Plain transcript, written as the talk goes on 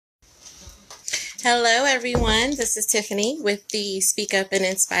Hello, everyone. This is Tiffany with the Speak Up and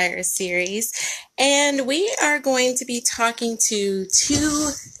Inspire series. And we are going to be talking to two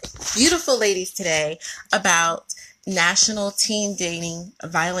beautiful ladies today about National Teen Dating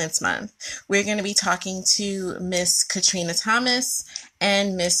Violence Month. We're going to be talking to Miss Katrina Thomas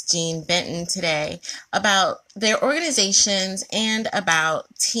and Miss Jean Benton today about their organizations and about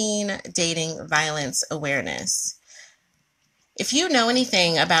teen dating violence awareness. If you know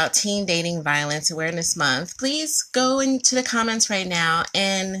anything about Teen Dating Violence Awareness Month, please go into the comments right now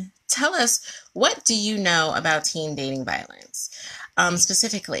and tell us, what do you know about teen dating violence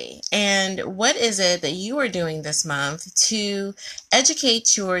specifically? And what is it that you are doing this month to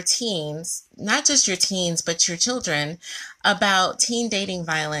educate your teens, not just your teens, but your children, about teen dating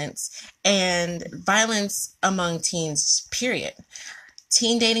violence and violence among teens, period?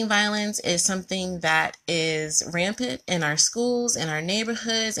 Teen dating violence is something that is rampant in our schools, in our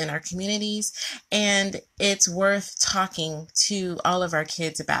neighborhoods, in our communities, and it's worth talking to all of our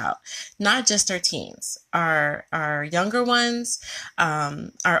kids about. Not just our teens, our younger ones,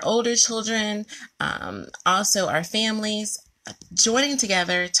 our older children, also our families. Joining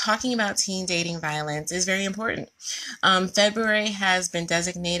together, talking about teen dating violence is very important. February has been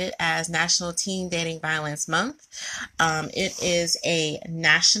designated as National Teen Dating Violence Month. It is a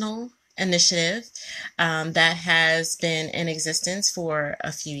national initiative that has been in existence for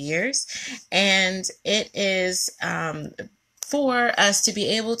a few years, and it is for us to be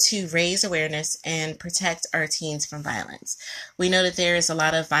able to raise awareness and protect our teens from violence. We know that there is a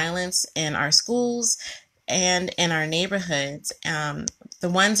lot of violence in our schools and in our neighborhoods. The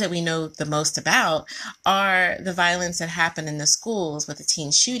ones that we know the most about are the violence that happened in the schools with the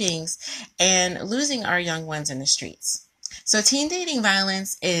teen shootings and losing our young ones in the streets. So teen dating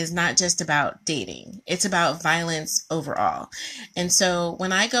violence is not just about dating. It's about violence overall. And so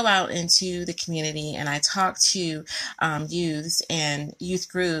when I go out into the community and I talk to youths and youth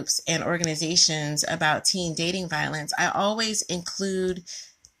groups and organizations about teen dating violence, I always include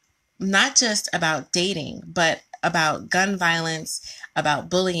not just about dating, but about gun violence,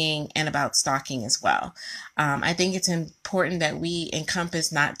 about bullying, and about stalking as well. I think it's important that we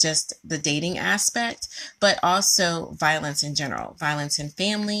encompass not just the dating aspect, but also violence in general. Violence in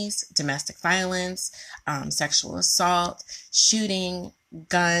families, domestic violence, sexual assault, shooting,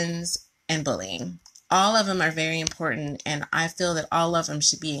 guns, and bullying. All of them are very important, and I feel that all of them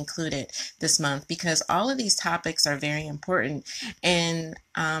should be included this month because all of these topics are very important in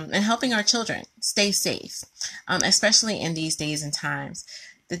helping our children stay safe, especially in these days and times.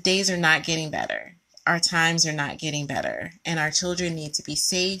 The days are not getting better. Our times are not getting better, and our children need to be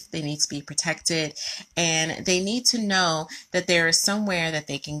safe. They need to be protected, and they need to know that there is somewhere that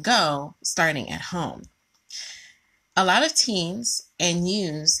they can go starting at home. A lot of teens and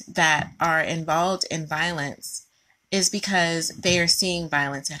youths that are involved in violence is because they are seeing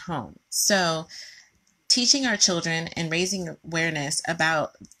violence at home. So teaching our children and raising awareness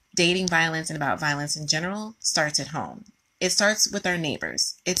about dating violence and about violence in general starts at home. It starts with our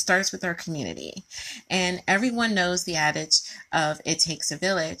neighbors. It starts with our community. And everyone knows the adage of it takes a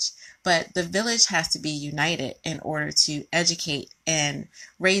village, but the village has to be united in order to educate and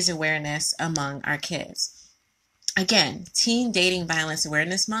raise awareness among our kids. Again, Teen Dating Violence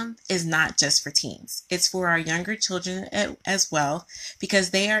Awareness Month is not just for teens. It's for our younger children as well,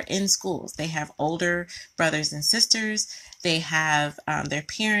 because they are in schools. They have older brothers and sisters. They have their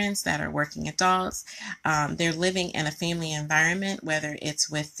parents that are working adults. They're living in a family environment, whether it's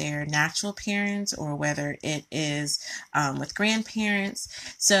with their natural parents or whether it is with grandparents.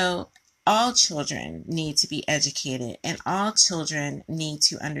 So all children need to be educated, and all children need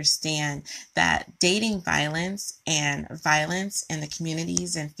to understand that dating violence and violence in the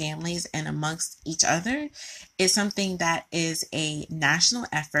communities and families and amongst each other is something that is a national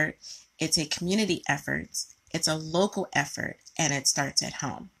effort. It's a community effort. It's a local effort, and it starts at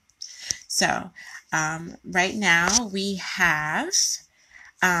home. So right now we have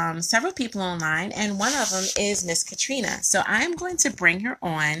several people online, and one of them is Miss Katrina. So I'm going to bring her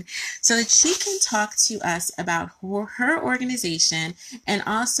on so that she can talk to us about her organization and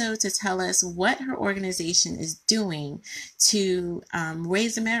also to tell us what her organization is doing to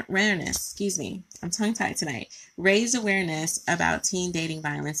raise awareness. Excuse me, I'm tongue-tied tonight. Raise awareness about teen dating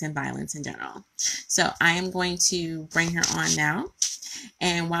violence and violence in general. So I am going to bring her on now,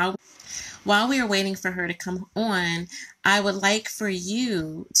 and while we are waiting for her to come on, I would like for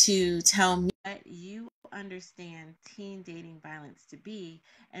you to tell me what you understand teen dating violence to be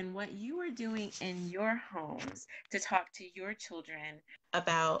and what you are doing in your homes to talk to your children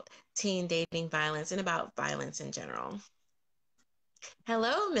about teen dating violence and about violence in general.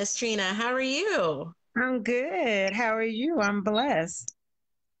 Hello, Miss Trina. How are you? I'm good. How are you? I'm blessed.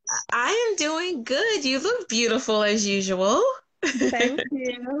 I am doing good. You look beautiful as usual. Thank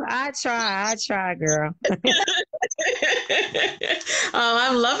you. I try, girl.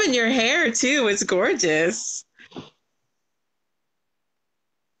 I'm loving your hair too. It's gorgeous.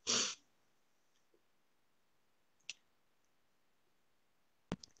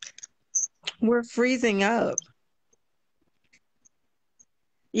 We're freezing up.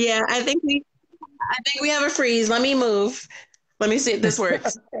 Yeah, I think we have a freeze. Let me move. Let me see if this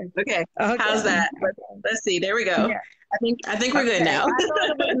works. Okay. How's Okay. that? Let's see. There we go. Yeah. I think we're good Okay. now.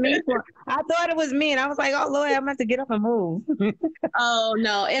 I thought it was me, and I was like, "Oh Lord, I'm about to get up and move." Oh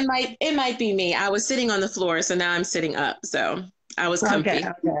no, it might be me. I was sitting on the floor, so now I'm sitting up. So I was Okay. comfy.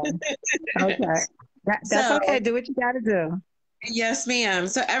 Okay. Okay. That's So okay. Do what you got to do. yes, ma'am.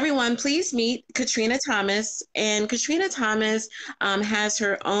 So, everyone, please meet Katrina Thomas. And Katrina Thomas has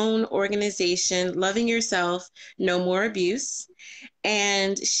her own organization, Loving Yourself, No More Abuse.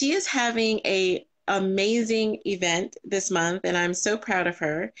 And she is having a amazing event this month, and I'm so proud of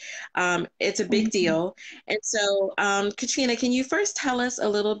her. It's a big Thank you. deal. And so, Katrina, can you first tell us a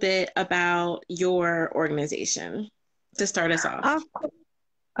little bit about your organization to start us off? Of,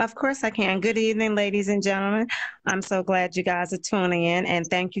 of course, I can. Good evening, ladies and gentlemen. I'm so glad you guys are tuning in, and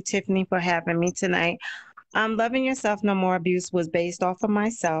thank you, Tiffany, for having me tonight. Loving Yourself No More Abuse was based off of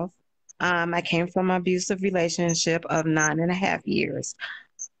myself. I came from an abusive relationship of 9.5 years.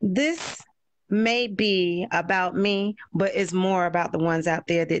 This may be about me, but it's more about the ones out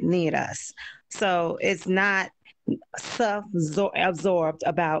there that need us. So it's not self absorbed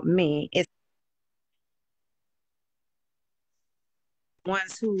about me. It's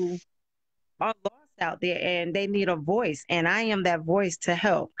ones who are lost out there and they need a voice, and I am that voice to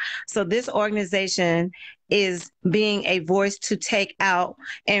help. So this organization is being a voice to take out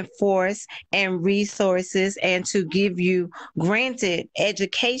and force and resources and to give you granted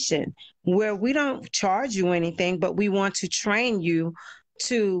education where we don't charge you anything, but we want to train you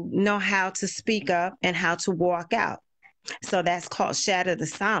to know how to speak up and how to walk out. So that's called shatter the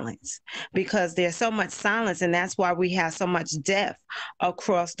silence, because there's so much silence, and that's why we have so much death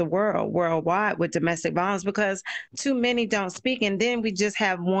across the world, worldwide, with domestic violence, because too many don't speak. And then we just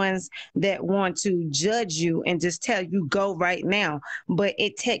have ones that want to judge you and just tell you go right now. But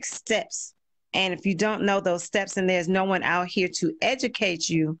it takes steps. And if you don't know those steps and there's no one out here to educate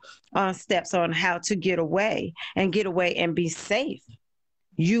you on steps on how to get away and be safe,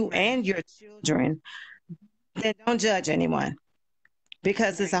 you Right, and your children, then don't judge anyone,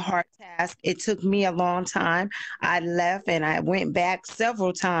 because it's right. a hard task. It took me a long time. I left and I went back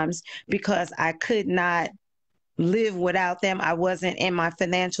several times because I could not live without them. I wasn't in my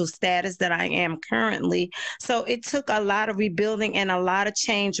financial status that I am currently. So it took a lot of rebuilding and a lot of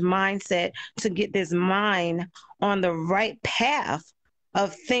change mindset to get this mind on the right path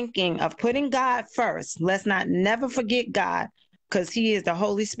of thinking, of putting God first. Let's not never forget God, because He is the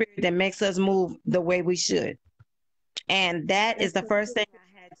Holy Spirit that makes us move the way we should. And that is the first thing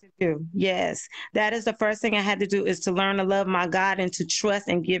I had to do. Yes, that is the first thing I had to do, is to learn to love my God and to trust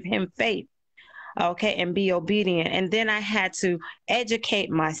and give him faith. Okay, and be obedient. And then I had to educate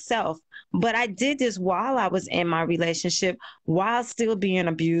myself. But I did this while I was in my relationship, while still being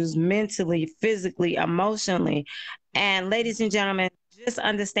abused mentally, physically, emotionally. And ladies and gentlemen, just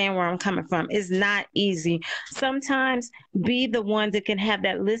understand where I'm coming from. It's not easy. Sometimes be the one that can have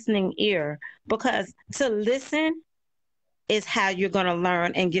that listening ear, because to listen is how you're going to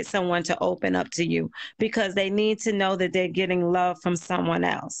learn and get someone to open up to you, because they need to know that they're getting love from someone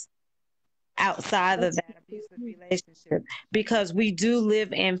else outside of That's that abusive relationship, because we do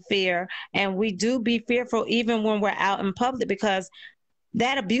live in fear and we do be fearful even when we're out in public, because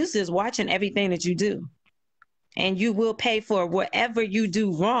that abuse is watching everything that you do, and you will pay for whatever you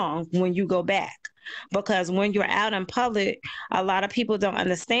do wrong when you go back. Because when you're out in public, a lot of people don't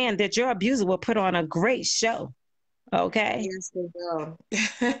understand that your abuser will put on a great show. Okay. yes, they will.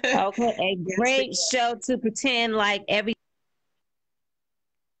 Okay, a Yes, they great show to pretend like every.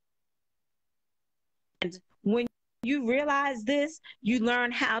 When you realize this, you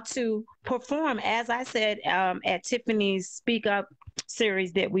learn how to perform. As I said, at Tiffany's Speak Up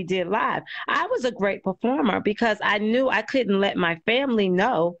series that we did live, I was a great performer because I knew I couldn't let my family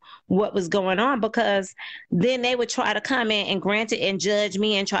know what was going on, because then they would try to come in and grant it and judge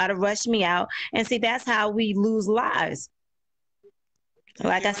me and try to rush me out. And see, that's how we lose lives.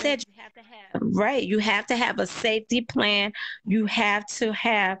 Like I You're right. said, you have to have right. You have to have a safety plan. You have to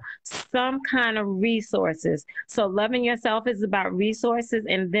have some kind of resources. So loving yourself is about resources.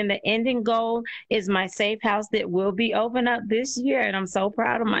 And then the ending goal is my safe house that will be open up this year. And I'm so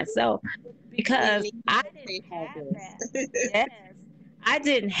proud of myself We because need I more didn't safe have houses. that. Yes. I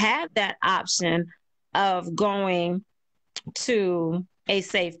didn't have that option of going to a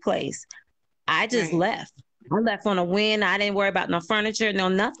safe place. I just Right. left. I left on a whim. I didn't worry about no furniture, no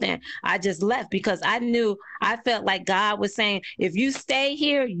nothing. I just left because I knew, I felt like God was saying, if you stay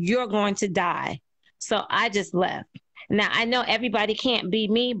here, you're going to die. So I just left. Now I know everybody can't be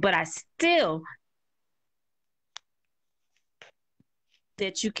me, but I still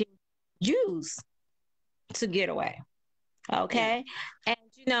that you can use to get away. Yeah. Okay. And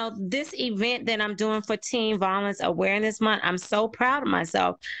this event that I'm doing for Teen Violence Awareness Month, I'm so proud of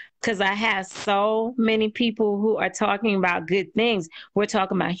myself because I have so many people who are talking about good things. We're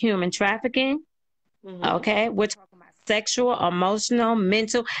talking about human trafficking. Mm-hmm. Okay. We're talking about sexual, emotional,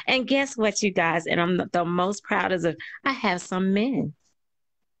 mental. And guess what, you guys? And I'm the most proud of, I have some men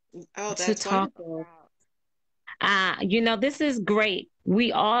Oh, to that's talk wonderful. about. This is great.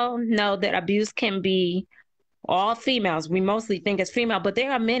 We all know that abuse can be all females. We mostly think it's female, but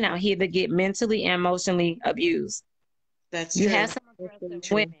there are men out here that get mentally and emotionally abused. That's You have true. some That's very aggressive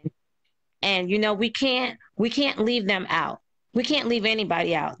true. women, and we can't leave them out. We can't leave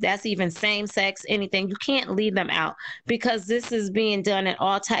anybody out. That's even same sex, anything. You can't leave them out because this is being done in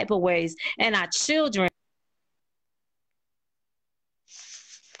all type of ways, and our children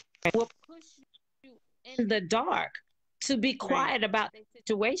will push you in the dark to be Right. quiet about their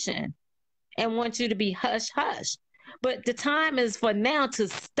situation and want you to be hush hush. But the time is for now to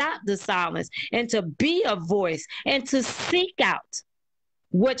stop the silence and to be a voice and to seek out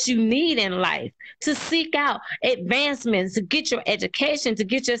what you need in life, to seek out advancements, to get your education, to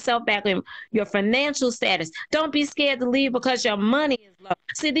get yourself back in your financial status. Don't be scared to leave because your money is low.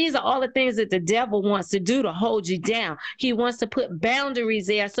 See, these are all the things that the devil wants to do to hold you down. He wants to put boundaries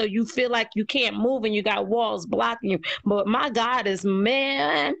there so you feel like you can't move and you got walls blocking you. But my God is,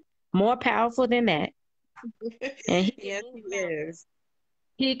 man, more powerful than that. And he can Yes, move he mountains. is.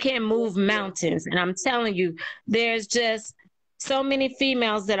 He can Yes, move he is. mountains. And I'm telling you, there's just so many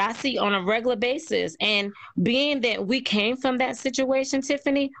females that I see on a regular basis. And being that we came from that situation,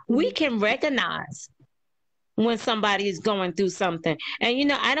 Tiffany, we Mhm. can recognize when somebody is going through something.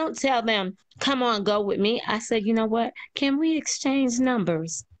 And, I don't tell them, come on, go with me. I said, you know what? Can we exchange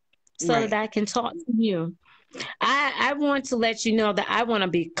numbers so that Right. I can talk to you? I want to let you know that I want to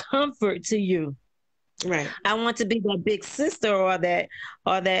be comfort to you. Right. I want to be that big sister or that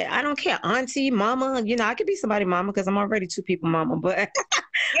I don't care, auntie, mama. I could be somebody's mama because I'm already two people mama, but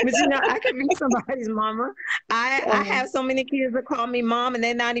but I could be somebody's mama. I Um, have so many kids that call me mom and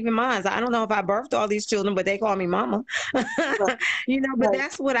they're not even mine. I don't know if I birthed all these children, but they call me mama. right. But Right.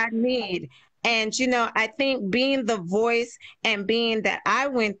 that's what I need. And I think being the voice and being that I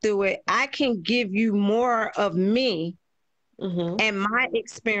went through it, I can give you more of me Mm-hmm. and my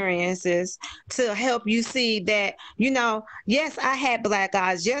experiences to help you see that, yes, I had black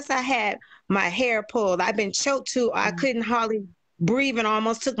eyes. Yes, I had my hair pulled. I've been choked to, I couldn't hardly breathe and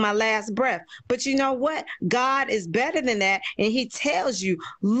almost took my last breath. But you know what? God is better than that. And He tells you,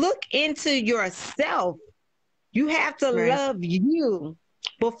 look into yourself. You have to Right. love you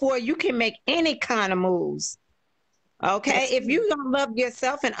before you can make any kind of moves. Okay. That's If true. you don't love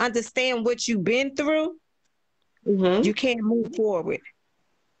yourself and understand what you've been through, Mm-hmm. you can't move forward.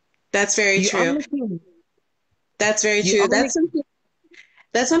 That's very You true. only can. That's very You true. only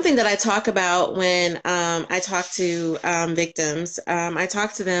That's something that I talk about when I talk to victims. I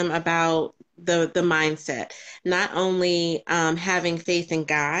talk to them about the mindset, not only having faith in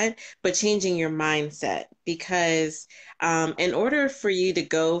God, but changing your mindset. Because in order for you to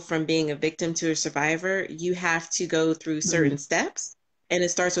go from being a victim to a survivor, you have to go through certain Mhm. steps, and it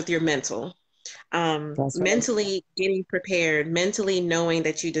starts with your mental. That's right. Mentally getting prepared, mentally knowing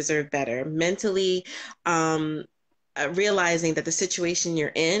that you deserve better, mentally um, realizing that the situation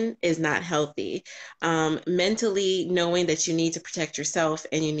you're in is not healthy, mentally knowing that you need to protect yourself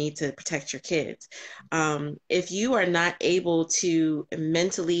and you need to protect your kids. If you are not able to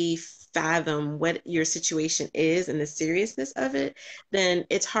mentally fathom what your situation is and the seriousness of it, then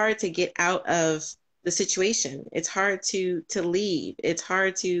it's hard to get out of the situation. It's hard to leave. It's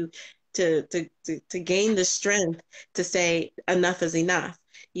hard to gain the strength to say enough is enough.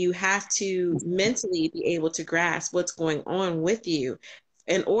 You have to mentally be able to grasp what's going on with you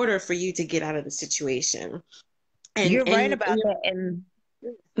in order for you to get out of the situation. And You're right and about that. And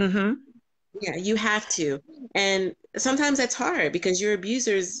mhm. Yeah, you have to. And sometimes that's hard because your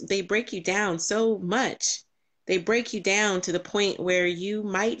abusers, they break you down so much. They break you down to the point where you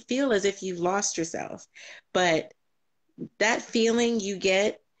might feel as if you've lost yourself. But that feeling you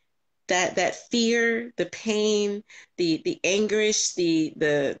get, that fear, the pain, the anguish,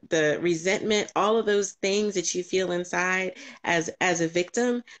 the resentment, all of those things that you feel inside as a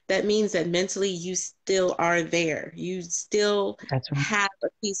victim, that means that mentally you still are there. You still That's right. have a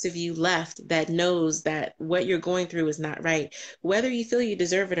piece of you left that knows that what you're going through is not right, whether you feel you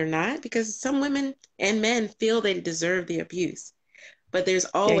deserve it or not, because some women and men feel they deserve the abuse. But They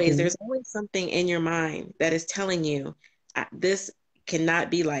do. there's always something in your mind that is telling you, this cannot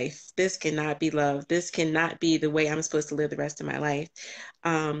be life. This cannot be love. This cannot be the way I'm supposed to live the rest of my life.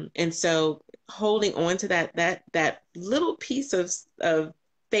 And so holding on to that little piece of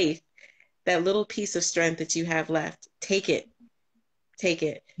faith, that little piece of strength that you have left, take it You're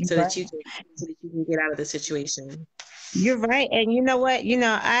right. so that you can get out of the situation. You're right. And you know what?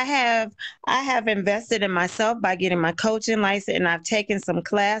 I have invested in myself by getting my coaching license and I've taken some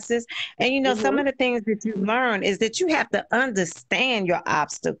classes. And some Hmm. of the things that you learn is that you have to understand your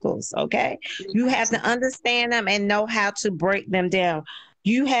obstacles, okay? You have to understand them and know how to break them down.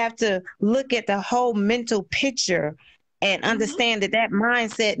 You have to look at the whole mental picture and Hmm. understand that that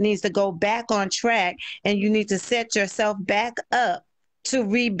mindset needs to go back on track and you need to set yourself back up to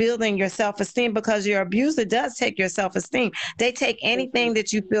rebuilding your self-esteem because your abuser does take your self-esteem. They take anything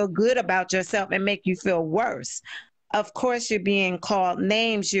that you feel good about yourself and make you feel worse. Of course, you're being called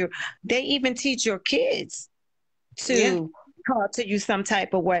names. They even teach your kids Yeah, to talk to you some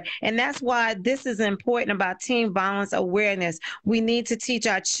type of way. And that's why this is important about teen violence awareness. We need to teach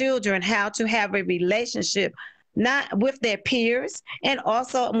our children how to have a relationship, not with their peers, and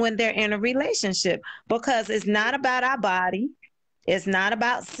also when they're in a relationship, because it's not about our body. It's not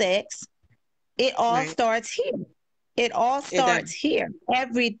about sex. It all right. starts here. It all It does. starts here.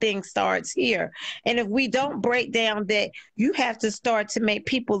 Everything starts here. And if we don't break down that, you have to start to make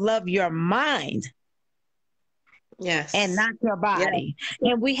people love your mind and Yes. not your Yeah. body.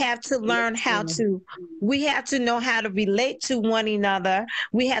 And we have to learn Yes. we have to know how to relate to one another.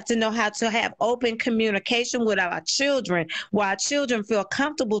 We have to know how to have open communication with our children, where our children feel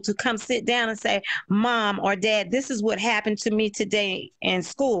comfortable to come sit down and say, Mom or Dad, this is what happened to me today in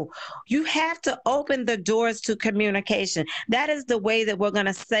school. You have to open the doors to communication. That is the way that we're going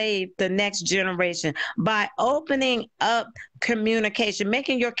to save the next generation, by opening up communication,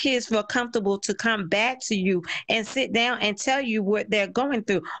 making your kids feel comfortable to come back to you and sit down and tell you what they're going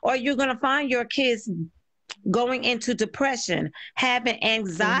through. Or you're going to find your kids going into depression, having Hmm.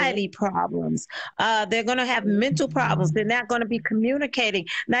 anxiety problems. They're going to have mental problems. They're not going to be communicating,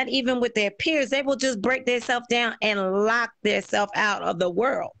 not even with their peers. They will just break themselves down and lock themselves out of the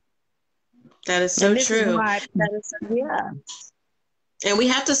world. That is so And this is true. why, That is so true. yeah. And we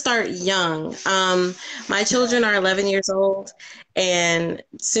have to start young. My children are 11 years old, and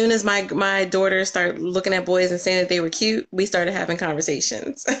soon as my daughters start looking at boys and saying that they were cute, we started having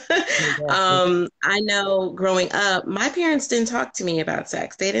conversations. Exactly. I know growing up, my parents didn't talk to me about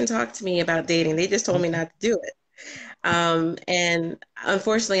sex. They didn't talk to me about dating. They just told me not to do it. And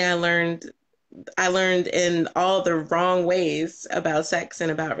unfortunately, I learned in all the wrong ways about sex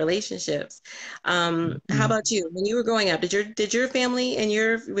and about relationships. How about you? When you were growing up, did your family and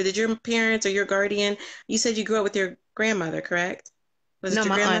did your parents or your guardian, you said you grew up with your grandmother, correct? Was it No,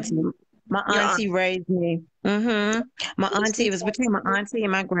 your grandmother? my Your aunt. auntie raised me. My Did auntie, she it was talk between to my you? auntie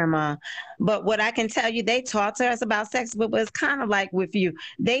and my grandma. But what I can tell you, they taught to us about sex, but it was kind of like with you.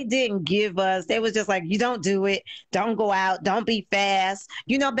 They didn't give us, they was just like, you don't do it, don't go out, don't be fast.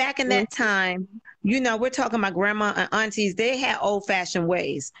 Back in that Mhm. time, we're talking about grandma and aunties, they had old fashioned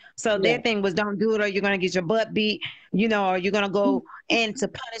ways. So their Yeah. thing was don't do it or you're gonna get your butt beat, or you're gonna go into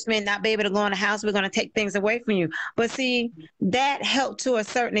punishment, not be able to go in the house, we're gonna take things away from you. But see, that helped to a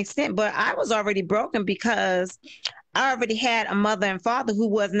certain extent, but I was already broken because I already had a mother and father who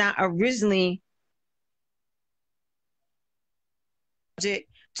was not originally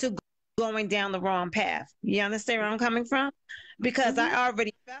to going down the wrong path. You understand where I'm coming from? Because Hmm. I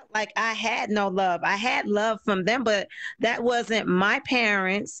already felt like I had no love. I had love from them, but that wasn't my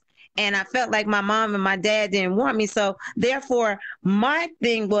parents. And I felt like my mom and my dad didn't want me. So therefore, my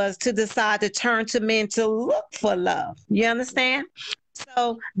thing was to decide to turn to men to look for love. You understand?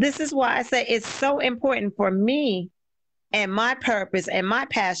 So this is why I say it's so important for me and my purpose and my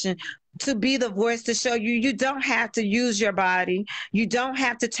passion to be the voice to show you you don't have to use your body. You don't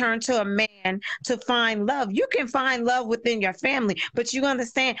have to turn to a man to find love. You can find love within your family, but you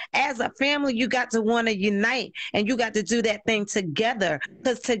understand, as a family, you got to want to unite and you got to do that thing together,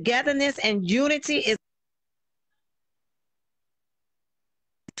 because togetherness and unity is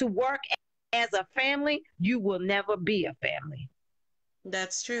to work as a family. You will never be a family.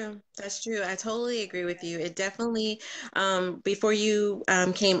 That's true. That's true. I totally agree with you. It definitely, before you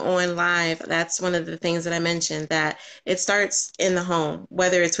came on live, that's one of the things that I mentioned, that it starts in the home,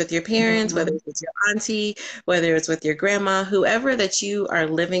 whether it's with your parents, whether Mm-hmm. it's with your auntie, whether it's with your grandma, whoever that you are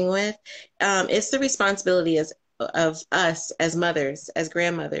living with. It's the responsibility of us as mothers, as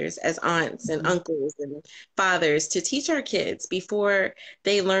grandmothers, as aunts and uncles and fathers to teach our kids before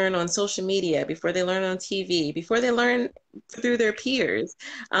they learn on social media, before they learn on TV, before they learn through their peers,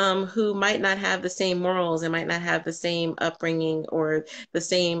 who might not have the same morals and might not have the same upbringing or the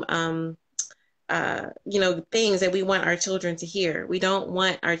same things that we want our children to hear. We don't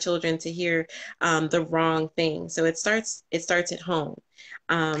want our children to hear the wrong thing. So it starts at home.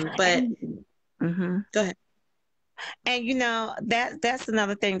 But And, mhm. go ahead. And that's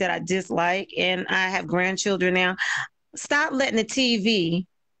another thing that I dislike. And I have grandchildren now. Stop letting the TV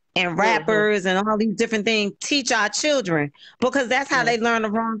and Hmm. rappers and all these different things teach our children, because that's how Right. they learn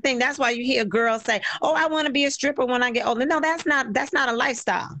the wrong thing. That's why you hear girls say, "Oh, I want to be a stripper when I get older." No, that's not a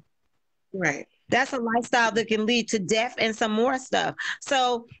lifestyle. Right. That's a lifestyle that can lead to death and some more stuff.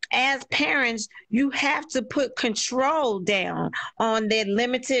 So, as parents, you have to put control down on their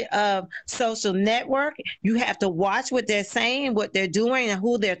limited social network. You have to watch what they're saying, what they're doing, and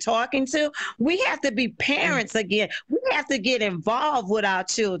who they're talking to. We have to be Mhm. parents again. We have to get involved with our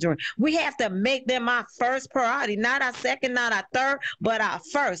children. We have to make them our first priority, not our second, not our third, but our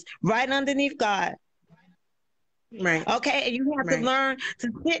first, right underneath God. Right. Okay, and you have to Right. learn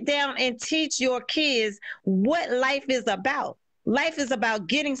to sit down and teach your kids what life is about. Life is about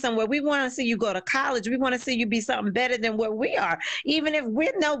getting somewhere. We want to see you go to college. We want to see you be something better than what we are. Even if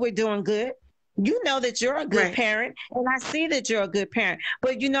we know we're doing good, you know that you're a good Right. parent, and I see that you're a good parent.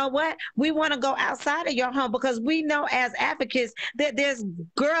 But you know what? We want to go outside of your home, because we know as advocates that there's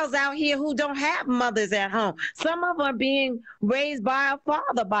girls out here who don't have mothers at home. Some of them are being raised by a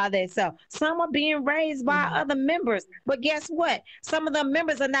father by themselves. Some are being raised by Mhm. other members. But guess what? Some of the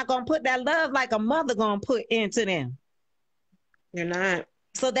members are not going to put that love like a mother going to put into them. You're not.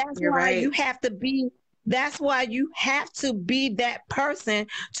 So that's You're why right. you have to be that's why you have to be that person,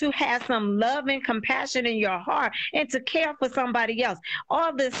 to have some love and compassion in your heart and to care for somebody else.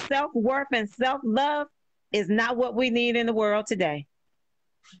 All this self-worth and self-love is not what we need in the world today.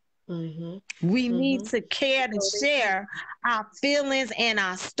 Hmm. We need Hmm. to care to share our feelings and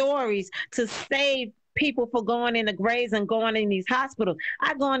our stories to save people for going in the graves and going in these hospitals.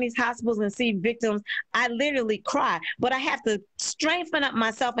 I go in these hospitals and see victims. I literally cry, but I have to strengthen up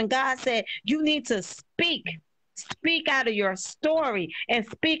myself. And God said, you need to speak out of your story and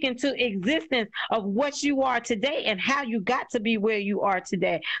speak into existence of what you are today and how you got to be where you are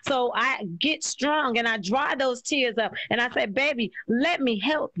today. So I get strong and I dry those tears up and I say, baby, let me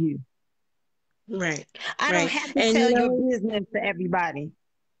help you. Right. I don't Right. have to And tell your business to everybody.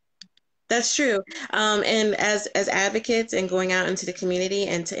 that's true. And as advocates and going out into the community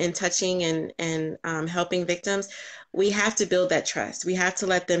and touching and helping victims, we have to build that trust. We have to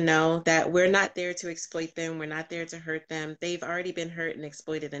let them know that we're not there to exploit them. We're not there to hurt them. They've already been hurt and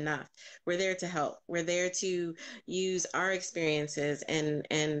exploited enough. We're there to help. We're there to use our experiences and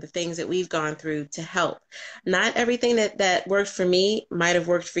the things that we've gone through to help. Not everything that worked for me might have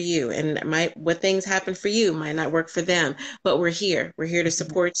worked for you, and might what things happen for you might not work for them, but we're here. We're here to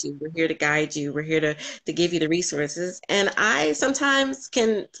support you. We're here to guide you. We're here to give you the resources. And I sometimes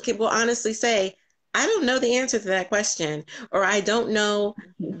can will honestly say, I don't know the answer to that question, or I don't know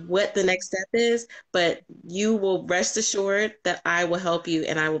what the next step is, but you will rest assured that I will help you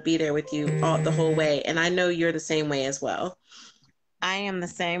and I will be there with you all the whole way. And I know you're the same way as well. I am the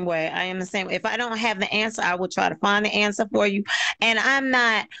same way. I am the same. If I don't have the answer, I will try to find the answer for you. And I'm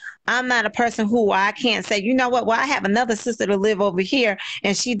not a person who I can't say, you know what? Well, I have another sister to live over here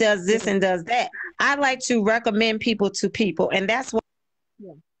and she does this and does that. I like to recommend people to people. And that's why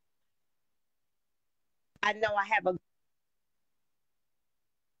I know I have a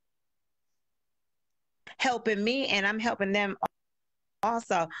helping me and I'm helping them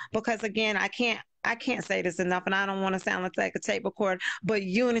also, because again, I can't say this enough and I don't want to sound like a tape recorder, but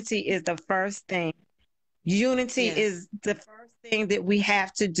unity is the first thing. Unity Yes. is the first thing that we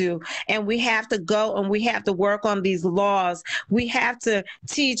have to do. And we have to go and we have to work on these laws. We have to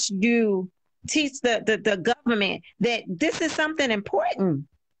teach the government that this is something important.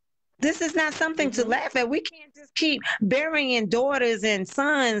 This is not something to Mm-hmm. laugh at. We can't just keep burying daughters and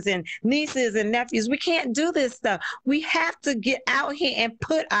sons and nieces and nephews. We can't do this stuff. We have to get out here and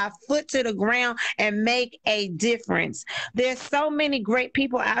put our foot to the ground and make a difference. There's so many great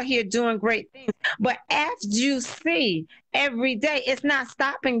people out here doing great things. But as you see every day, it's not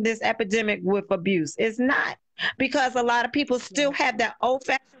stopping this epidemic with abuse. It's not. Because a lot of people still have that old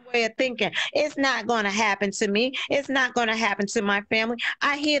fashioned way of thinking. It's not going to happen to me. It's not going to happen to my family.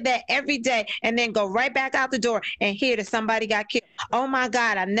 I hear that every day and then go right back out the door and hear that somebody got killed. Oh my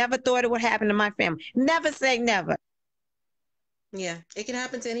God, I never thought it would happen to my family. Never say never. Yeah, it can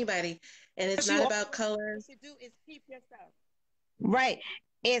happen to anybody, and it's What not you about always color. should do is keep yourself. Right.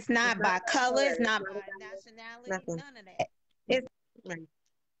 It's It's not not by about color, color. it's It's not not by about nationality, nothing. none of that. It's Right.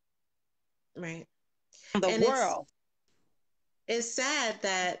 Right. the And world. it's sad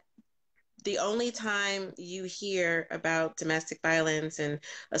that the only time you hear about domestic violence and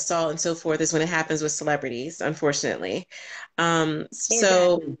assault and so forth is when it happens with celebrities, unfortunately.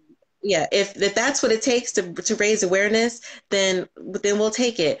 So Exactly. yeah, if that's what it takes to raise awareness, then we'll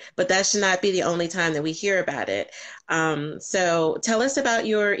take it. But that should not be the only time that we hear about it. So tell us about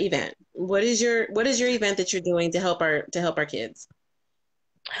your event. What is your event that you're doing to help our kids?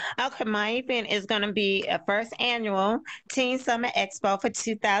 Okay, my event is going to be a first annual Teen Summer Expo for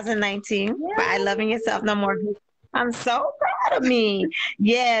 2019 for I Loving Yourself No More. I'm so proud of me.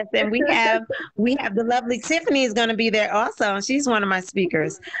 Yes, and we have the lovely Tiffany is going to be there also, and she's one of my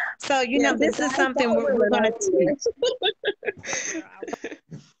speakers. So Yes, and this is guys, something follow where we're women. going I'll to be teach. Yes, girl, I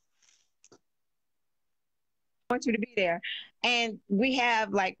want you to be there. And we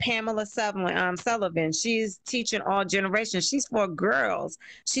have like Pamela Sullivan. She's teaching all generations. She's for girls.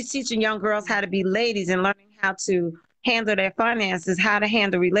 She's teaching young girls how to be ladies and learning how to handle their finances, how to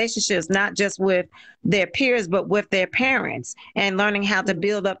handle relationships, not just with their peers, but with their parents, and learning how to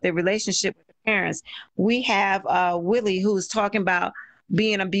build up their relationship with the parents. We have Willie, who's talking about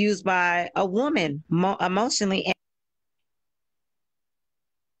being abused by a woman emotionally, and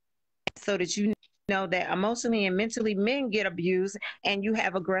so that you know that emotionally and mentally men get abused, and you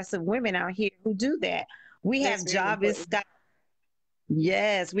have aggressive women out here who do that. We That's have very Jarvis important. Scott.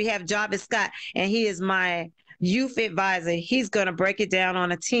 Yes, we have Jarvis Scott, and he is my youth advisor. He's going to break it down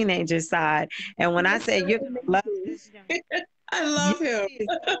on a teenager side. And when I That's say so you're going to love amazing. this young, I yes, love him. he is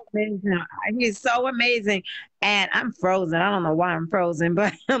so amazing. He's so amazing. And I'm frozen. I don't know why I'm frozen,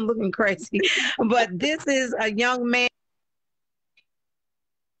 but I'm looking crazy. But this is a young man,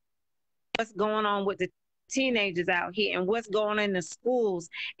 what's going on with the teenagers out here and what's going on in the schools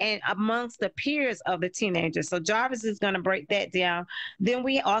and amongst the peers of the teenagers. So Jarvis is going to break that down. Then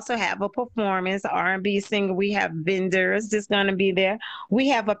we also have a performance, R&B singer. We have vendors that's going to be there. We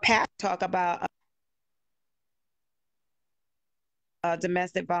have a pastor talk about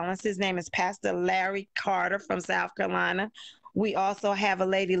domestic violence. His name is Pastor Larry Carter from South Carolina. We also have a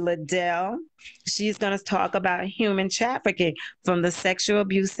lady, Liddell. She's going to talk about human trafficking from the Sexual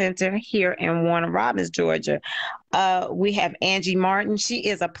Abuse Center here in Warner Robins, Georgia. We have Angie Martin. She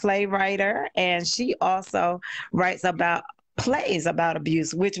is a playwright, and she also writes about plays about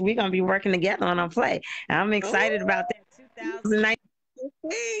abuse, which we're going to be working together on a play. I'm excited Oh, about that. 2019.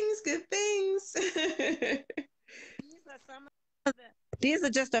 good things. These are some of the, these are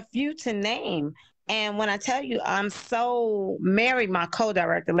just a few to name. And when I tell you, I'm so Mary, my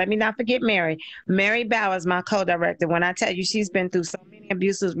co-director. Let me not forget Mary. Mary Bowers, my co-director. When I tell you, she's been through so many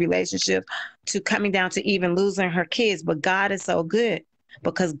abusive relationships to coming down to even losing her kids. But God is so good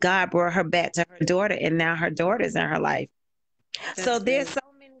because God brought her back to her daughter, and now her daughter's in her life. So That's there's great. so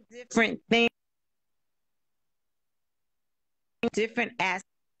many different things, different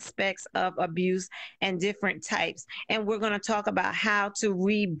aspects of abuse and different types. And we're going to talk about how to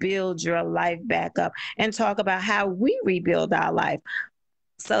rebuild your life back up and talk about how we rebuild our life.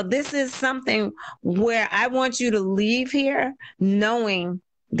 So, this is something where I want you to leave here knowing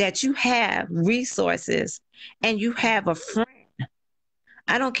that you have resources and you have a friend.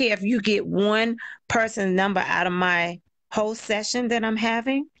 I don't care if you get one person's number out of my whole session that I'm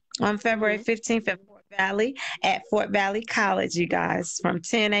having on February Hmm. 15th at Fort Valley College, you guys, from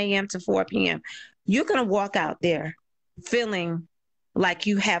 10 a.m. to 4 p.m. You're going to walk out there feeling like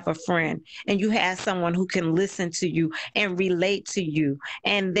you have a friend and you have someone who can listen to you and relate to you.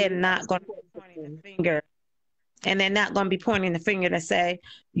 And they're Yeah, not going to be pointing the finger, and they're not going to be pointing the finger to say,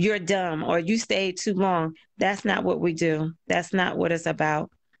 you're dumb or you stayed too long. That's not what we do. That's not what it's about.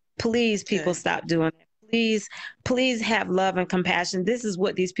 Please, people, good. stop doing that. please, please have love and compassion. This is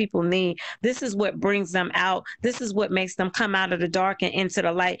what these people need. This is what brings them out. This is what makes them come out of the dark and into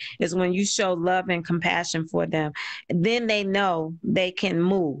the light, is when you show love and compassion for them. Then they know they can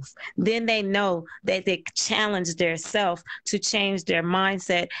move. Then they know that they challenge their self to change their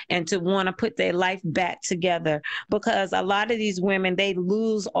mindset and to want to put their life back together. Because a lot of these women, they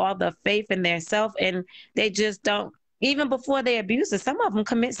lose all the faith in their self, and they just don't, even before they abuse it, some of them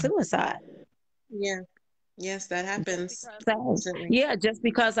commit suicide. Yeah. Yes, that happens. Unfortunately. Yeah, just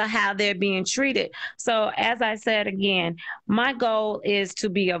because of how they're being treated. So, as I said again, my goal is to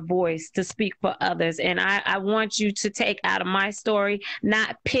be a voice to speak for others. And I want you to take out of my story,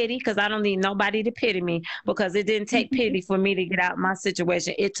 not pity, because I don't need nobody to pity me, because it didn't take pity for me to get out of my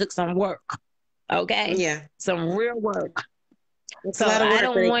situation. It took some work. Okay. Yeah. Some real work. It's a So, lot of I work, but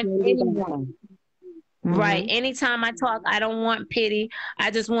don't it want can be done. anyone. Right. Mm-hmm. Anytime I talk, I don't want pity. I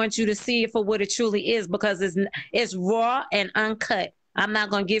just want you to see it for what it truly is, because it's raw and uncut. I'm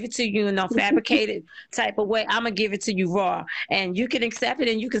not gonna give it to you in no fabricated type of way. I'm gonna give it to you raw, and you can accept it,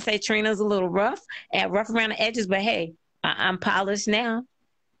 and you can say Trina's a little rough and rough around the edges, but hey, I'm polished now.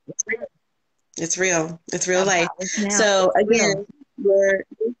 It's real. It's real. It's real I'm life. polished now. So It's real. again, your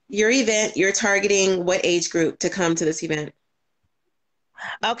your event, you're targeting what age group to come to this event?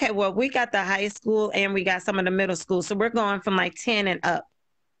 Okay, well, we got the high school and we got some of the middle school, so we're going from like 10 and up.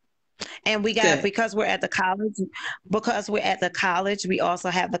 And we got, Good. because we're at the college, we also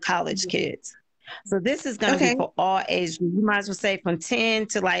have the college kids. So this is going to be Okay. for all ages. You might as well say from 10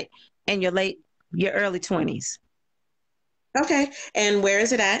 to like in your early 20s. Okay. And where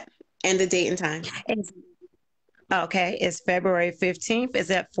is it at? And the date and time. And Okay, it's February 15th.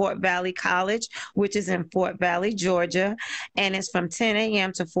 It's at Fort Valley College, which is in Fort Valley, Georgia. And it's from 10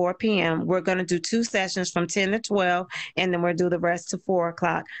 a.m. to 4 p.m. We're going to do two sessions from 10 to 12, and then we'll do the rest to 4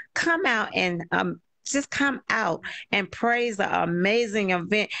 o'clock. Come out and just come out and praise the amazing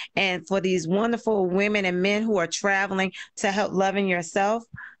event. And for these wonderful women and men who are traveling to help loving yourself,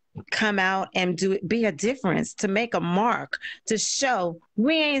 come out and be a difference, to make a mark, to show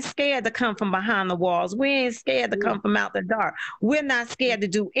we ain't scared to come from behind the walls, we ain't scared to Yeah. come from out the dark, we're not scared to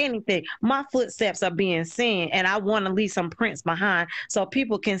do anything. My footsteps are being seen, and I want to leave some prints behind so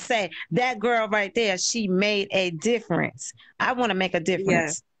people can say that girl right there, she made a difference. I want to make a Yeah.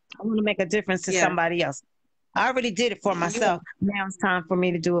 difference. I want to make a difference to Yeah. somebody else. I already did it for You myself. Now it's time for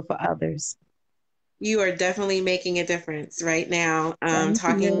me to do it for others. you are definitely making a difference right now. Thank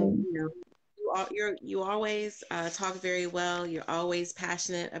Talking, you. you always talk very well. You're always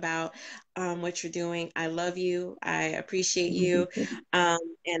passionate about what you're doing. I love you. I appreciate you, um,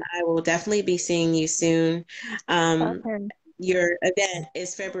 and I will definitely be seeing you soon. Um, Okay. your event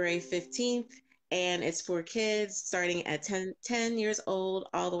is February 15th, and it's for kids starting at 10 years old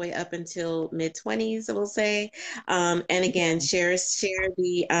all the way up until mid 20s, I will say. And again, share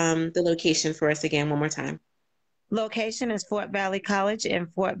the location for us again one more time. Location is Fort Valley College in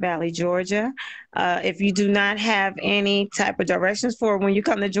Fort Valley, Georgia. If you do not have any type of directions for when you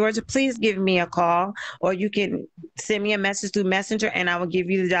come to Georgia, please give me a call, or you can send me a message through Messenger and I will give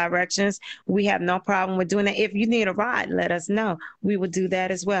you the directions. We have no problem with doing that. If you need a ride, let us know. We will do that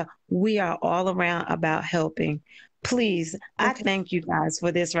as well. We are all around about helping. Please, I Okay. thank you guys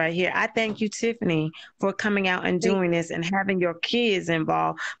for this right here. I thank you, Tiffany, for coming out and Thank doing this and having your kids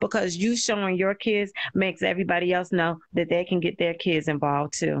involved, because you showing your kids makes everybody else know that they can get their kids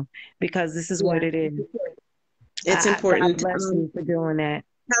involved too, because this is what Yeah, it is. it's God important. bless you for doing that.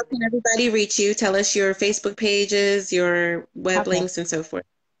 How can everybody reach you? Tell us your Facebook pages, your web Okay. links, and so forth.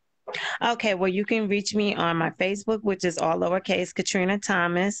 Okay. Well, you can reach me on my Facebook, which is all lowercase Katrina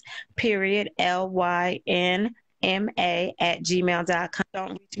Thomas, period, LYNMA at gmail.com.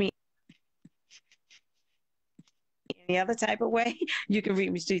 Don't reach me any other type of way. You can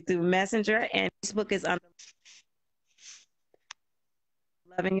reach me through Messenger, and Facebook is under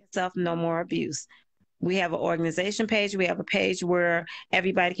Loving Yourself, No More Abuse. We have an organization page. We have a page where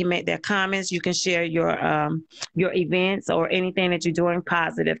everybody can make their comments. You can share your events or anything that you're doing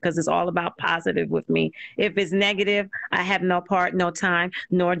positive, because it's all about positive with me. If it's negative, I have no part, no time,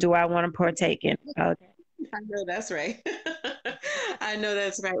 nor do I want to partake in. Okay. I know that's right. I know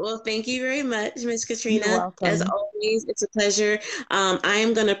that's right. Well, thank you very much, Miss You're Katrina. As welcome. always, it's a pleasure. I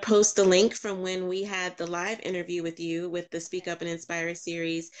am going to post the link from when we had the live interview with you with the Speak Up and Inspire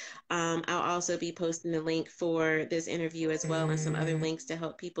series. I'll also be posting the link for this interview as well, and some other links to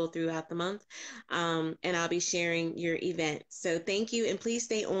help people throughout the month. And I'll be sharing your event. So thank you, and please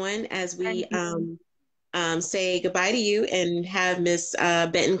stay on as we Thank you. say goodbye to you and have Miss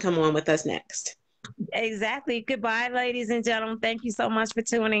Benton come on with us next. Exactly. Goodbye, ladies and gentlemen. Thank you so much for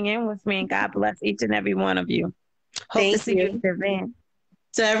tuning in with me, and God bless each and every one of you. Hope to Thank see you at you. the event.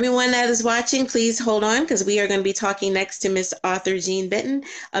 So everyone that is watching, please hold on because we are going to be talking next to Miss Author Jean Benton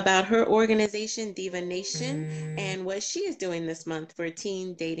about her organization, Diva Nation, and what she is doing this month for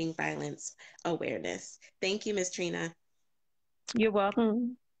teen dating violence awareness. Thank you, Miss Trina. You're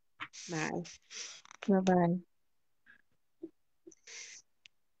welcome. Bye. Bye bye.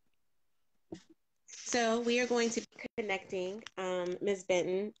 So we are going to be connecting Ms.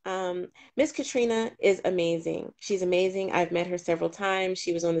 Benton. Miss Katrina is amazing. She's amazing. I've met her several times.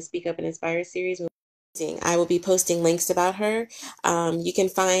 She was on the Speak Up and Inspire series. I will be posting links about her. You can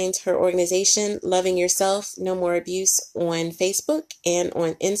find her organization, Loving Yourself, No More Abuse, on Facebook and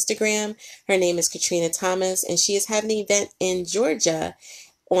on Instagram. Her name is Katrina Thomas, and she is having an event in Georgia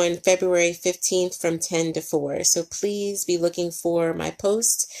on February 15th from 10 to 4. So please be looking for my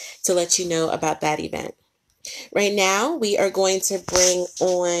post to let you know about that event. Right now, we are going to bring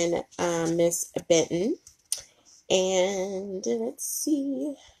on Miss Benton. And let's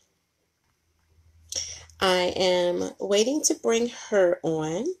see. I am waiting to bring her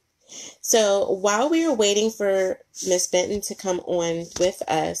on. So while we are waiting for Miss Benton to come on with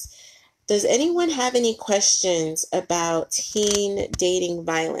us, does anyone have any questions about teen dating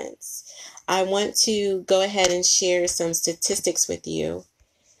violence? I want to go ahead and share some statistics with you.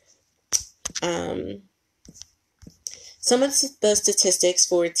 Um, some of the statistics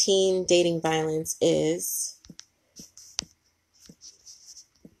for teen dating violence is,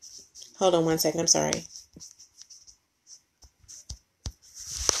 hold on one second, I'm sorry.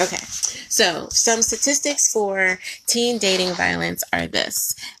 Okay, so some statistics for teen dating violence are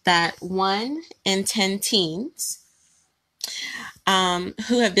this, that 1 in 10 teens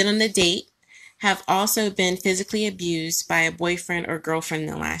who have been on a date have also been physically abused by a boyfriend or girlfriend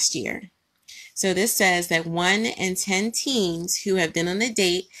in the last year. So this says that 1 in 10 teens who have been on a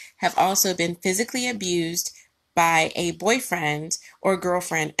date have also been physically abused by a boyfriend or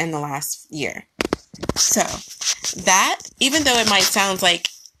girlfriend in the last year. So that, even though it might sound like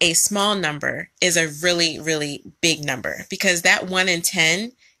a small number, is a really, really big number, because that 1 in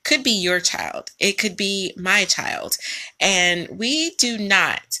 10 could be your child. It could be my child. And we do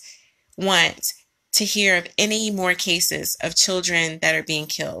not want to hear of any more cases of children that are being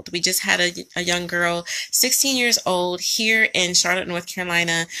killed. We just had a young girl, 16 years old, here in Charlotte, North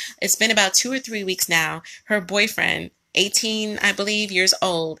Carolina. It's been about 2 or 3 weeks now. Her boyfriend, 18, I believe, years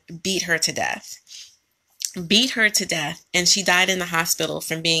old, beat her to death. And she died in the hospital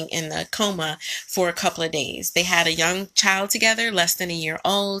from being in a coma for a couple of days. They had a young child together, less than a year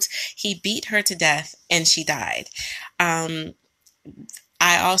old. He beat her to death and she died.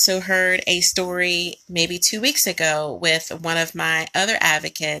 I also heard a story maybe 2 weeks ago with one of my other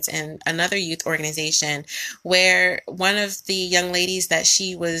advocates in another youth organization, where one of the young ladies that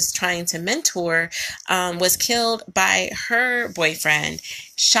she was trying to mentor was killed by her boyfriend,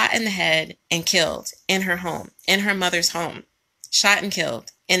 shot in the head and killed in her home, in her mother's home, shot and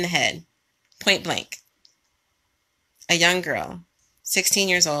killed in the head, point blank. A young girl, 16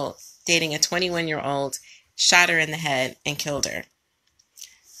 years old, dating a 21-year-old, shot her in the head and killed her.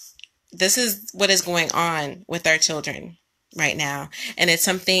 This is what is going on with our children right now. And it's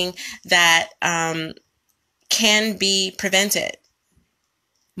something that can be prevented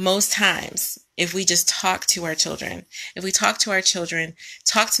most times if we just talk to our children. If we talk to our children,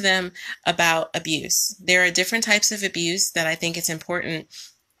 talk to them about abuse. There are different types of abuse that I think it's important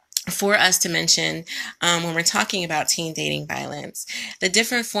for us to mention when we're talking about teen dating violence. The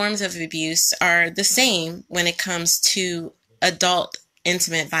different forms of abuse are the same when it comes to adult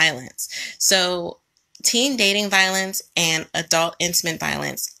intimate violence. So teen dating violence and adult intimate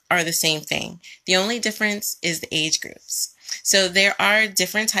violence are the same thing. The only difference is the age groups. So there are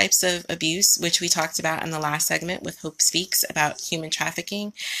different types of abuse, which we talked about in the last segment with Hope Speaks about human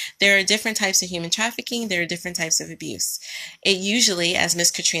trafficking. There are different types of human trafficking. There are different types of abuse. It usually, as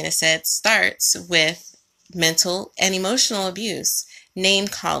Miss Katrina said, starts with mental and emotional abuse, name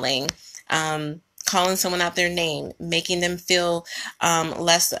calling, calling someone out their name, making them feel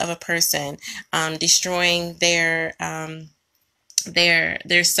less of a person, destroying their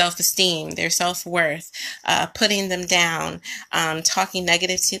self-esteem, their self-worth, putting them down, talking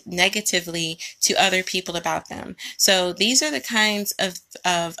negatively to other people about them. So these are the kinds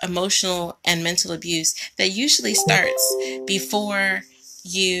of emotional and mental abuse that usually starts before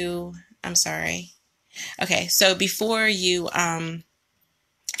you, I'm sorry. Okay, so before you,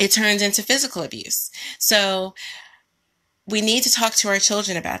 it turns into physical abuse. So we need to talk to our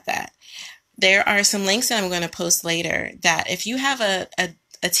children about that. There are some links that I'm going to post later that if you have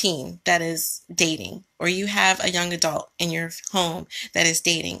a teen that is dating, or you have a young adult in your home that is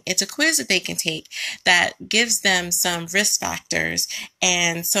dating, it's a quiz that they can take that gives them some risk factors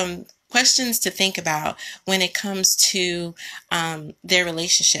and some questions to think about when it comes to their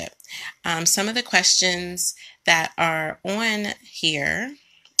relationship. Some of the questions that are on here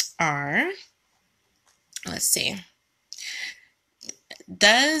are, let's see.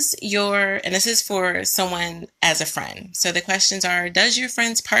 And this is for someone as a friend. So the questions are, does your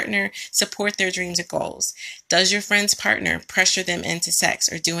friend's partner support their dreams or goals? Does your friend's partner pressure them into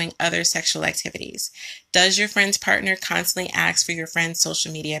sex or doing other sexual activities? Does your friend's partner constantly ask for your friend's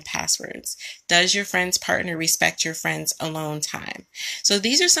social media passwords? Does your friend's partner respect your friend's alone time? So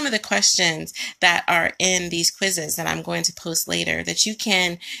these are some of the questions that are in these quizzes that I'm going to post later that you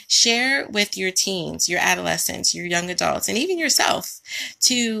can share with your teens, your adolescents, your young adults, and even yourself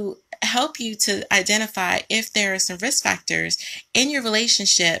to help you to identify if there are some risk factors in your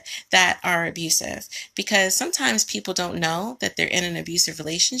relationship that are abusive. Because sometimes people don't know that they're in an abusive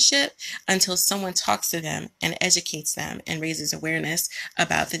relationship until someone talks to them and educates them and raises awareness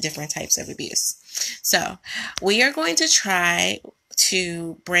about the different types of abuse. So we are going to try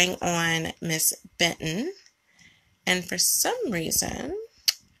to bring on Miss Benton, and for some reason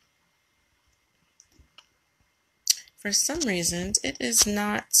it is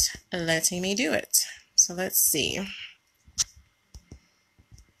not letting me do it. So let's see.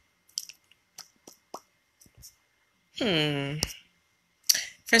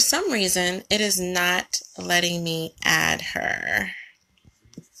 For some reason, it is not letting me add her.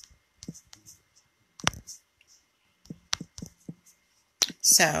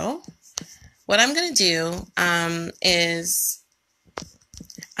 So what I'm going to do is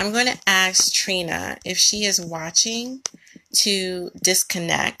I'm going to ask Trina if she is watching to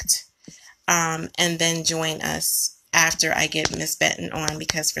disconnect and then join us after I get Miss Benton on,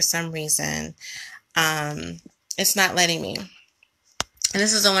 because for some reason it's not letting me. And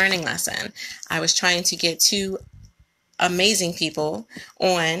this is a learning lesson. I was trying to get two amazing people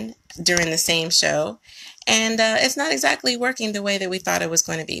on during the same show, and it's not exactly working the way that we thought it was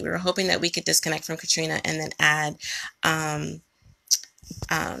going to be. We were hoping that we could disconnect from Katrina and then add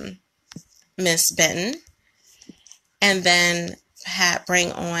Miss Benton, and then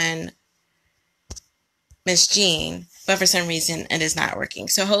bring on Miss Jean, but for some reason it is not working.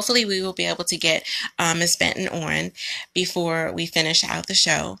 So hopefully we will be able to get Miss Benton on before we finish out the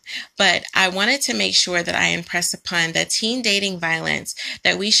show. But I wanted to make sure that I impress upon that teen dating violence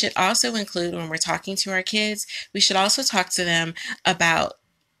that we should also include when we're talking to our kids. We should also talk to them about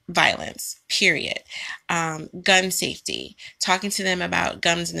violence, period. Gun safety, talking to them about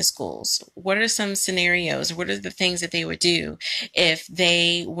guns in the schools. What are some scenarios? What are the things that they would do if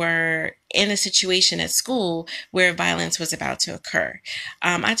they were in a situation at school where violence was about to occur?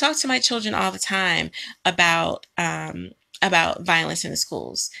 I talk to my children all the time about violence in the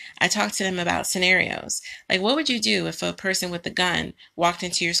schools. I talk to them about scenarios. Like, what would you do if a person with a gun walked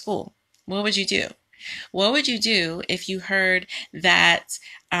into your school? What would you do? What would you do if you heard that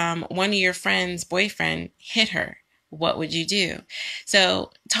one of your friend's boyfriend hit her? What would you do? So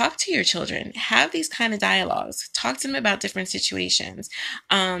talk to your children. Have these kind of dialogues. Talk to them about different situations.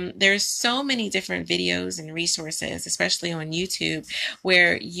 There's so many different videos and resources, especially on YouTube,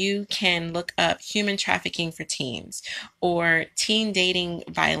 where you can look up human trafficking for teens, or teen dating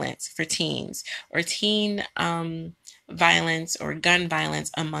violence for teens, or teen violence or gun violence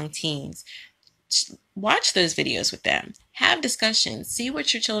among teens. Watch those videos with them, have discussions, see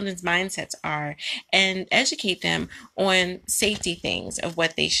what your children's mindsets are, and educate them on safety things of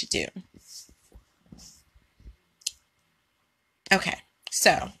what they should do. Okay,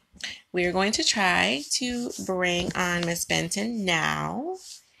 so we are going to try to bring on Miss Benton now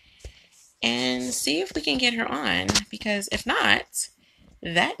and see if we can get her on, because if not,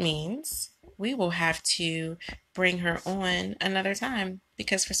 that means we will have to bring her on another time,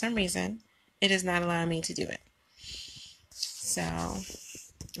 because for some reason it is not allowing me to do it. So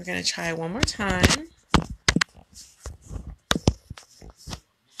we're going to try one more time.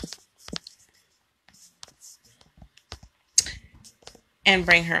 And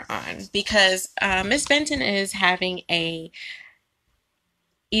bring her on, because Miss Benton is having a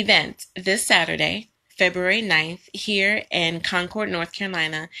event this Saturday, February 9th, here in Concord, North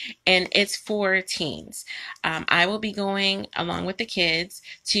Carolina, and it's for teens. I will be going along with the kids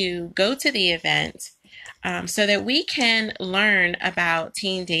to go to the event so that we can learn about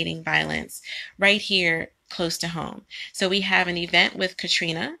teen dating violence right here close to home. So we have an event with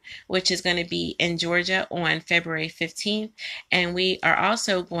Katrina, which is going to be in Georgia on February 15th. And we are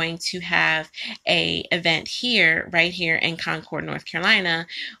also going to have a event here, right here in Concord, North Carolina,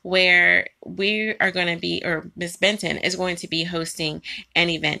 where we are going to be, or Miss Benton is going to be hosting an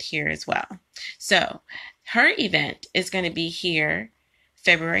event here as well. So her event is going to be here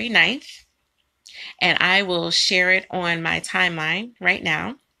February 9th, and I will share it on my timeline right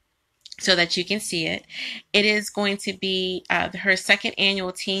now so that you can see it. It is going to be her second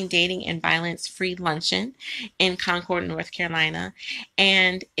annual Teen Dating and Violence Free Luncheon in Concord, North Carolina.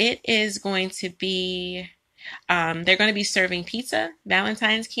 And it is going to be they're going to be serving pizza,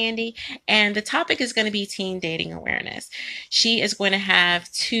 Valentine's candy, and the topic is going to be teen dating awareness. She is going to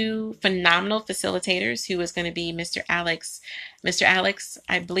have two phenomenal facilitators who is going to be Mr. Alex,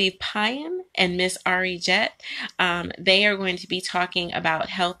 I believe, Pyan and Miss Ari Jett. They are going to be talking about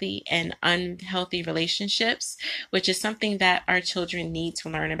healthy and unhealthy relationships, which is something that our children need to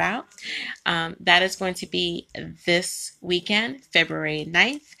learn about. That is going to be this weekend, February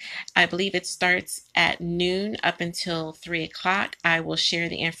 9th. I believe it starts at noon up until 3 o'clock. I will share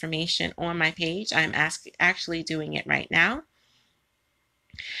the information on my page. I'm actually doing it right now.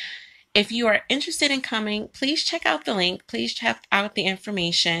 If you are interested in coming, please check out the link. Please check out the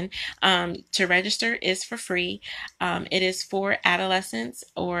information. To register is for free. It is for adolescents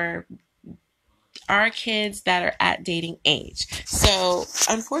or our kids that are at dating age. So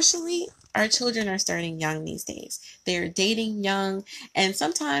unfortunately, our children are starting young these days. They're dating young, and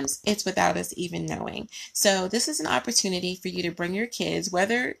sometimes it's without us even knowing. So this is an opportunity for you to bring your kids,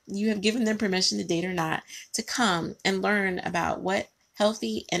 whether you have given them permission to date or not, to come and learn about what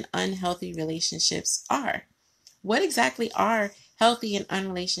healthy and unhealthy relationships are. What exactly are healthy and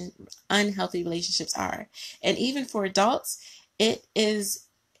unhealthy relationships are. And even for adults, it is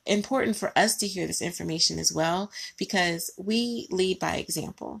important for us to hear this information as well, because we lead by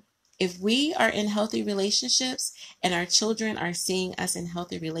example. If we are in healthy relationships and our children are seeing us in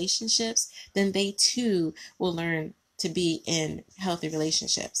healthy relationships, then they too will learn to be in healthy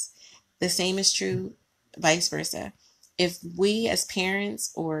relationships. The same is true vice versa. If we as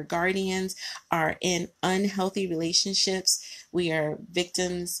parents or guardians are in unhealthy relationships, we are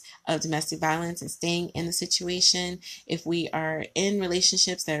victims of domestic violence and staying in the situation. If we are in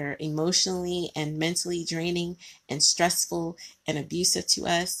relationships that are emotionally and mentally draining and stressful and abusive to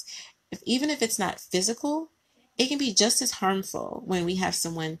us, even if it's not physical, it can be just as harmful when we have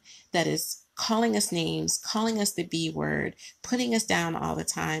someone that is calling us names, calling us the B word, putting us down all the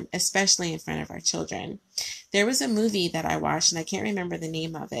time, especially in front of our children. There was a movie that I watched, and I can't remember the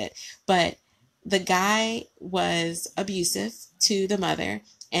name of it, but the guy was abusive to the mother,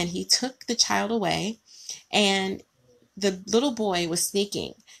 and he took the child away, and the little boy was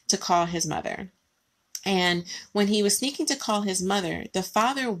sneaking to call his mother. And when he was sneaking to call his mother, the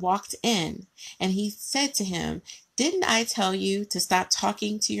father walked in and he said to him, "Didn't I tell you to stop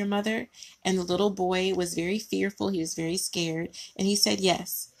talking to your mother?" And the little boy was very fearful. He was very scared. And he said,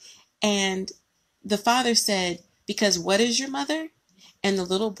 "Yes." And the father said, "Because what is your mother?" And the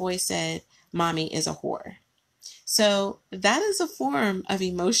little boy said, "Mommy is a whore." So that is a form of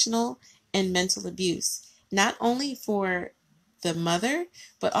emotional and mental abuse, not only for the mother,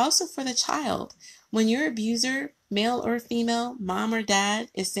 but also for the child. When your abuser, male or female, mom or dad,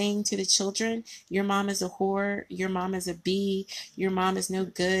 is saying to the children, "Your mom is a whore, your mom is a B, your mom is no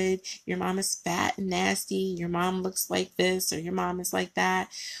good, your mom is fat and nasty, your mom looks like this, or your mom is like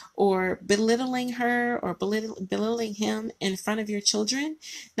that," or belittling her or belittling him in front of your children,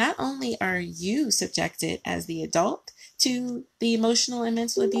 not only are you subjected as the adult to the emotional and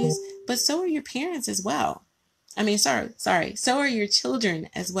mental abuse, but so are your parents as well. I mean, sorry. So are your children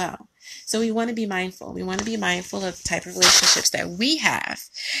as well. So we want to be mindful. We want to be mindful of the type of relationships that we have.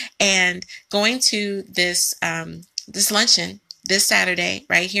 And going to this luncheon this Saturday,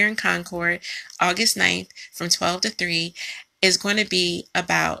 right here in Concord, August 9th from 12 to 3, is going to be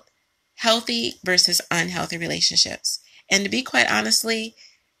about healthy versus unhealthy relationships. And to be quite honestly,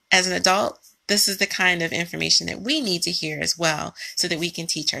 as an adult, this is the kind of information that we need to hear as well so that we can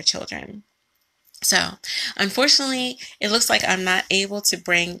teach our children. So, unfortunately, it looks like I'm not able to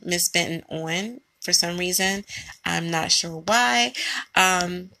bring Miss Benton on for some reason. I'm not sure why,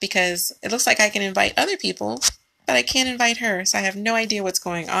 because it looks like I can invite other people, but I can't invite her, so I have no idea what's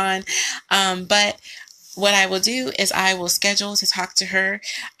going on. But what I will do is I will schedule to talk to her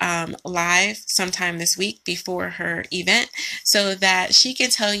live sometime this week before her event so that she can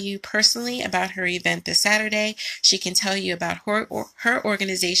tell you personally about her event this Saturday. She can tell you about her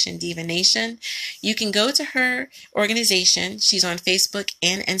organization, Diva Nation. You can go to her organization. She's on Facebook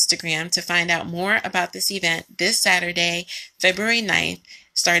and Instagram to find out more about this event this Saturday, February 9th.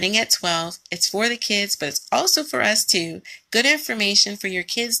 Starting at 12. It's for the kids, but it's also for us too. Good information for your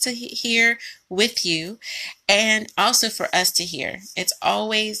kids to hear with you and also for us to hear. It's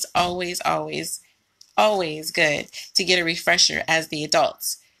always, always, always, always good to get a refresher as the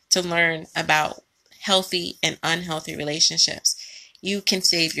adults to learn about healthy and unhealthy relationships. You can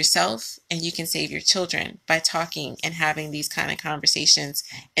save yourself and you can save your children by talking and having these kind of conversations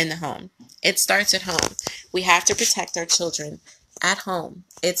in the home. It starts at home. We have to protect our children at home.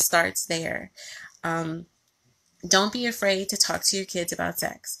 It starts there. Um, don't be afraid to talk to your kids about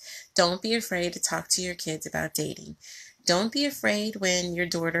sex. Don't be afraid to talk to your kids about dating. Don't be afraid when your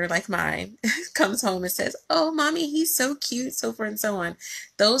daughter, like mine, comes home and says, "Oh, mommy, he's so cute," so forth and so on.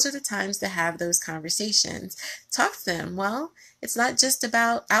 Those are the times to have those conversations. Talk to them. Well, it's not just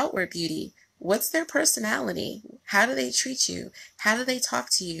about outward beauty. What's their personality? How do they treat you? How do they talk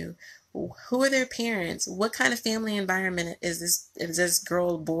to you? Who are their parents? What kind of family environment is this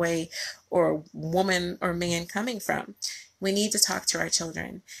girl, boy, or woman or man coming from? We need to talk to our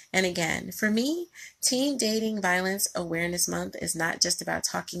children. And again, for me, Teen Dating Violence Awareness Month is not just about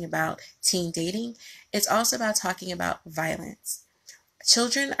talking about teen dating, it's also about talking about violence.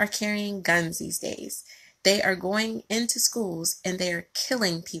 Children are carrying guns these days. They are going into schools and they are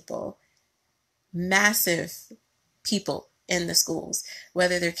killing people, massive people in the schools.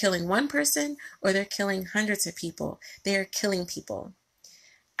 Whether they're killing one person or they're killing hundreds of people, they are killing people.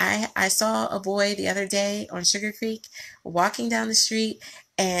 I saw a boy the other day on Sugar Creek walking down the street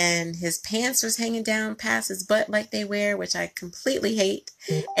and his pants was hanging down past his butt like they wear, which I completely hate.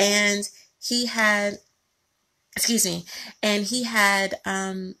 And he had, excuse me, and he had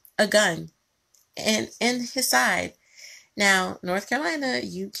a gun in his side. Now, North Carolina,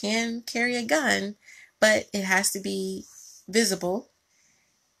 you can carry a gun, but it has to be visible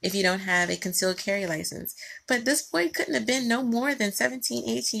if you don't have a concealed carry license. But this boy couldn't have been no more than 17,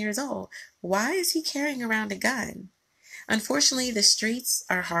 18 years old. Why is he carrying around a gun? Unfortunately, the streets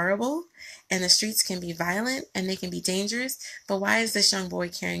are horrible and the streets can be violent and they can be dangerous. But why is this young boy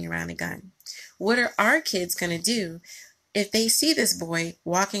carrying around a gun? What are our kids going to do if they see this boy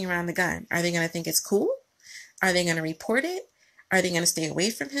walking around the gun? Are they going to think it's cool? Are they going to report it? Are they going to stay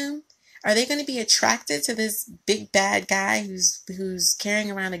away from him? Are they going to be attracted to this big bad guy who's carrying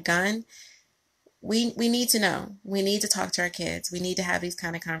around a gun? We need to know. We need to talk to our kids. We need to have these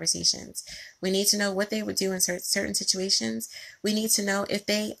kind of conversations. We need to know what they would do in certain situations. We need to know if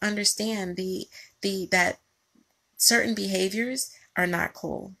they understand that certain behaviors are not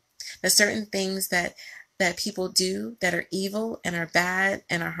cool. That certain things that people do that are evil and are bad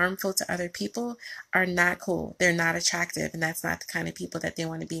and are harmful to other people are not cool. They're not attractive, and that's not the kind of people that they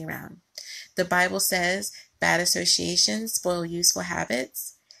want to be around. The Bible says bad associations spoil useful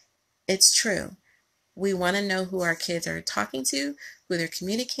habits. It's true. We want to know who our kids are talking to, who they're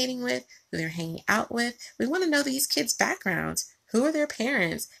communicating with, who they're hanging out with. We want to know these kids' backgrounds. Who are their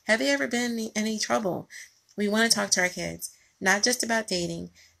parents? Have they ever been in any trouble? We want to talk to our kids, not just about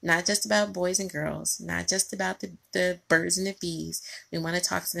dating, not just about boys and girls, not just about the birds and the bees. We want to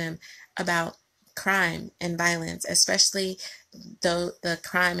talk to them about crime and violence, especially the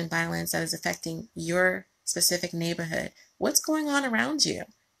crime and violence that is affecting your specific neighborhood. What's going on around you?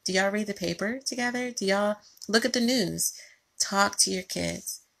 Do y'all read the paper together? Do y'all look at the news? Talk to your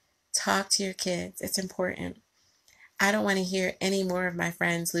kids. Talk to your kids. It's important. I don't want to hear any more of my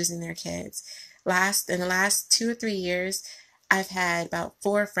friends losing their kids. In the last 2 or 3 years, I've had about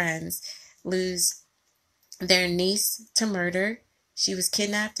 4 friends lose their niece to murder. She was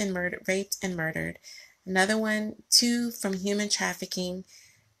kidnapped and raped and murdered. Another one, 2 from human trafficking,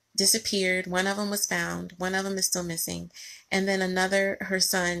 disappeared. One of them was found. One of them is still missing. And then another, her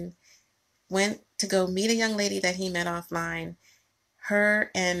son, went to go meet a young lady that he met offline.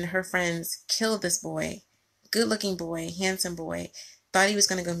 Her and her friends killed this boy. Good looking boy, handsome boy. Thought he was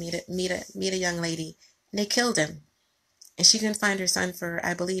going to go meet a young lady. And they killed him. And she couldn't find her son for,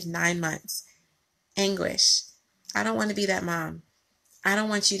 I believe, 9 months. Anguish. I don't want to be that mom. I don't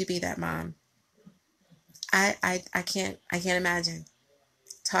want you to be that mom. I can't imagine.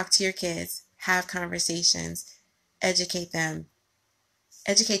 Talk to your kids, have conversations, educate them,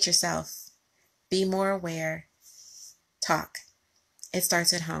 educate yourself, be more aware, talk. It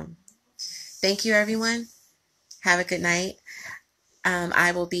starts at home. Thank you, everyone. Have a good night.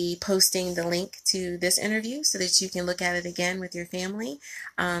 I will be posting the link to this interview so that you can look at it again with your family.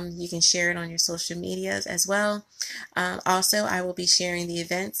 You can share it on your social medias as well. Also, I will be sharing the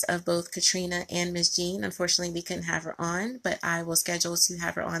events of both Katrina and Ms. Jean. Unfortunately, we couldn't have her on, but I will schedule to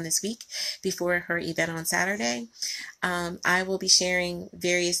have her on this week before her event on Saturday. I will be sharing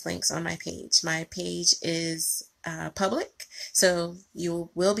various links on my page. My page is public, so you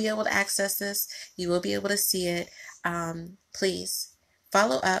will be able to access this. You will be able to see it. Please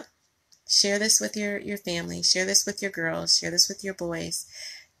follow up, share this with your family, share this with your girls, share this with your boys.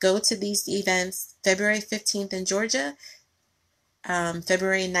 Go to these events February 15th in Georgia,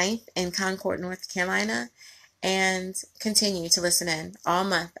 February 9th in Concord, North Carolina, and continue to listen in. All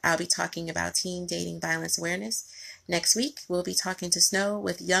month, I'll be talking about teen dating violence awareness. Next week, we'll be talking to Snow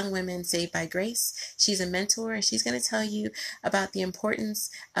with Young Women Saved by Grace. She's a mentor, and she's going to tell you about the importance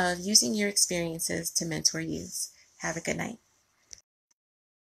of using your experiences to mentor youth. Have a good night.